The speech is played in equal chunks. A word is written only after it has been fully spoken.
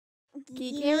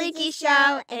Kiki and Riki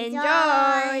Show.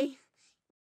 Enjoy!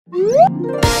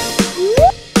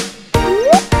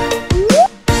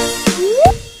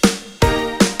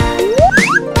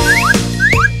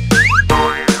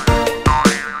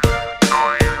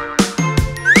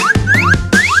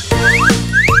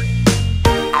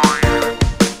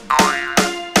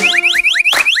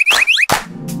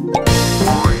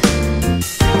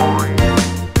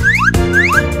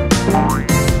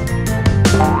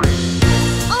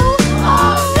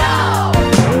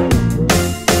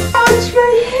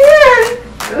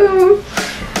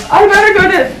 I gotta go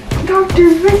to Dr.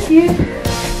 Riki's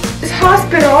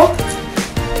hospital.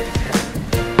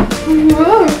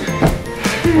 Whoa.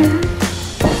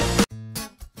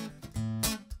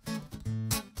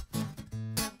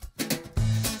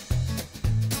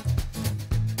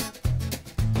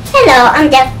 Hello, I'm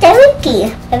Dr. Riki.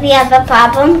 If you have a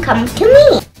problem, come to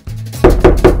me.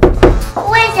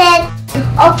 Who is it?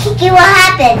 Oh, Kiki, what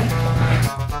happened?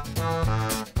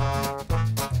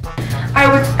 I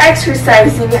was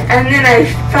exercising and then I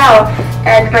fell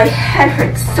and my head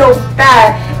hurts so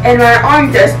bad and my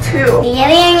arm does too. You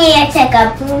really need to take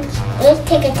let's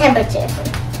take a temperature.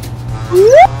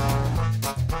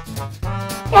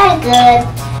 Very good.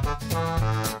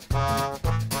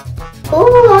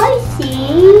 Oh, I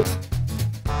see.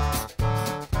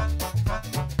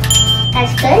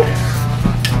 That's good.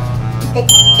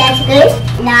 That's good.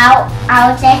 Now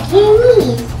I'll check your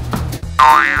knees.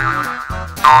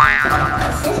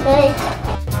 This is good.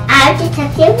 I'll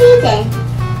detect your breathing.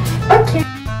 Okay.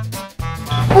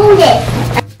 Hold it.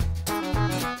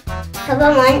 Cover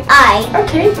one eye.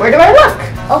 Okay, where do I look?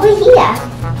 Over here.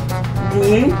 D,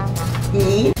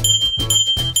 E.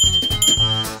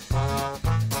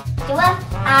 Left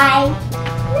eye.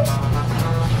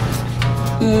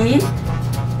 E,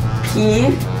 P,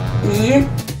 E.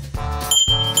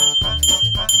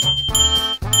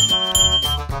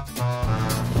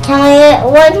 Tell me,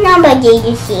 what number did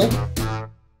you see?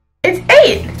 It's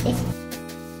 8.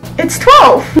 It's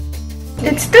 12.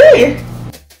 It's 3.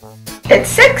 It's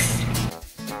 6.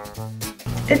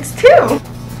 It's 2.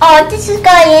 Oh, this is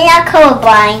good. You're not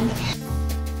colorblind.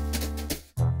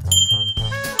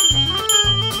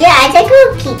 Yeah, it's a good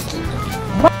Kiki.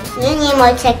 You need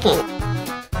more checking.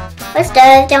 Let's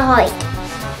start with the height.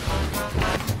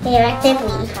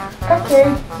 Relatively. Okay.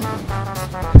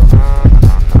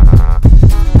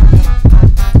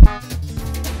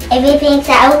 Everything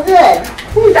sounds good.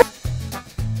 Ooh,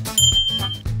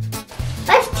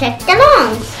 Let's check the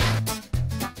lungs.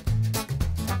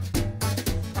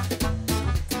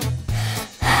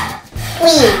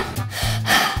 Clean.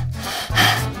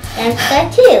 That's good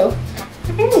too.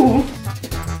 Ooh.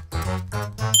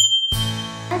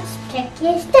 Let's check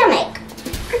your stomach.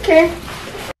 Okay.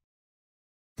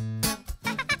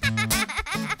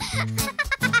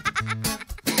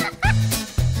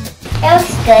 It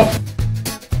looks good.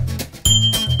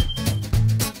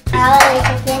 I'll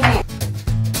check your head.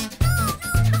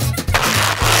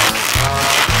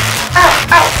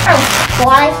 Oh,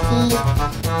 I see.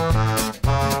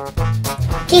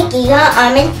 Kiki, your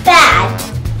arm is bad.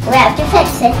 We have to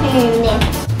fix it.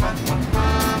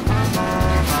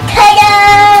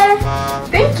 Ta-da!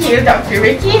 Thank you, Dr.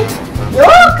 Riki. You're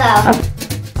welcome.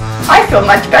 I feel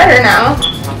much better now.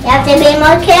 You have to be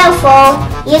more careful.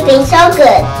 You've been so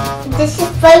good. This is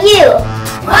for you.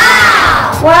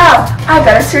 Wow! Wow, I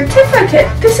got a certificate.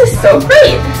 This is so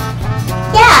great.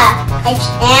 Yeah,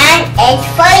 and it's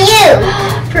for you.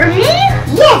 For me?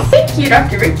 Yes. Thank you,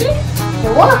 Dr. Riki.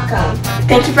 You're welcome.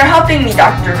 Thank you for helping me,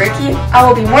 Dr. Riki. I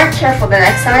will be more careful the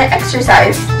next time I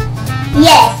exercise.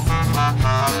 Yes.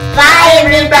 Bye,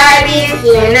 everybody.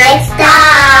 See you next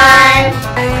time.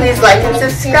 Please like and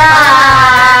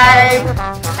subscribe.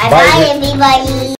 Bye-bye, everybody.